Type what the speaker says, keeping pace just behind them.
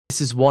this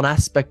is one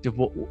aspect of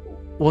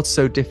what's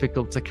so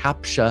difficult to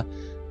capture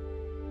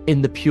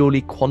in the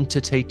purely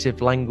quantitative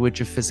language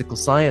of physical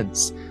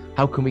science.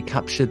 How can we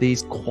capture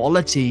these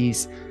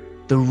qualities,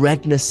 the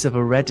redness of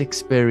a red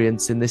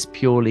experience, in this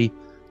purely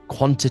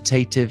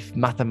quantitative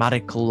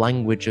mathematical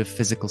language of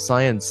physical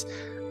science?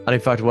 And in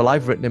fact, well,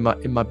 I've written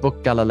in my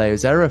book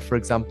Galileo's Error, for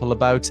example,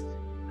 about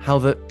how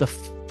the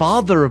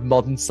father of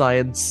modern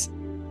science,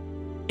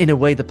 in a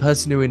way the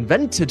person who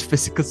invented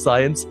physical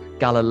science,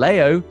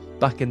 Galileo,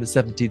 back in the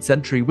 17th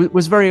century,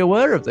 was very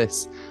aware of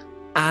this.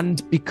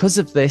 And because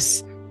of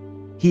this,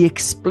 he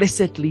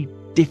explicitly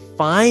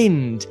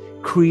defined,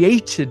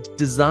 created,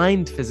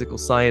 designed physical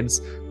science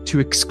to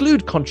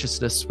exclude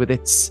consciousness with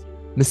its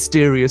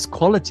mysterious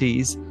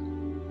qualities,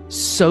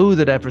 so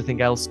that everything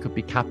else could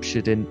be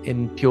captured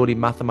in purely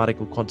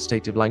mathematical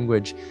quantitative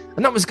language.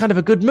 And that was kind of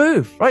a good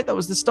move, right? That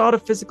was the start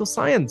of physical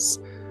science.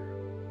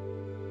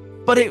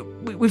 But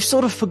we've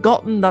sort of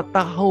forgotten that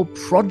whole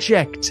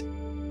project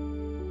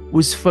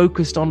was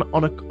focused on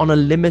a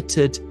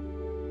limited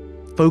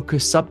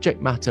focused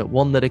subject matter,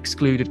 one that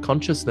excluded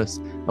consciousness.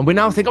 And we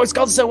now think, oh, it's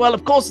gone so well,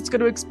 of course it's going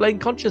to explain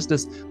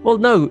consciousness. Well,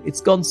 no, it's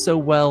gone so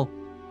well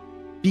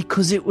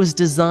because it was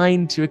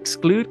designed to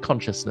exclude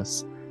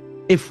consciousness.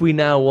 If we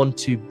now want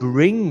to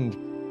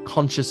bring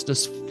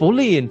consciousness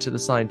fully into the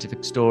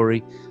scientific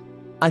story,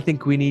 I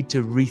think we need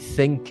to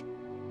rethink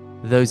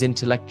those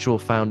intellectual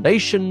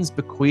foundations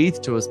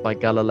bequeathed to us by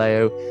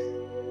Galileo.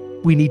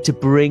 We need to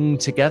bring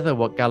together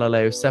what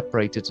Galileo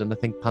separated, and I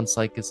think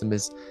panpsychism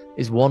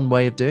is one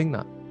way of doing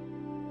that.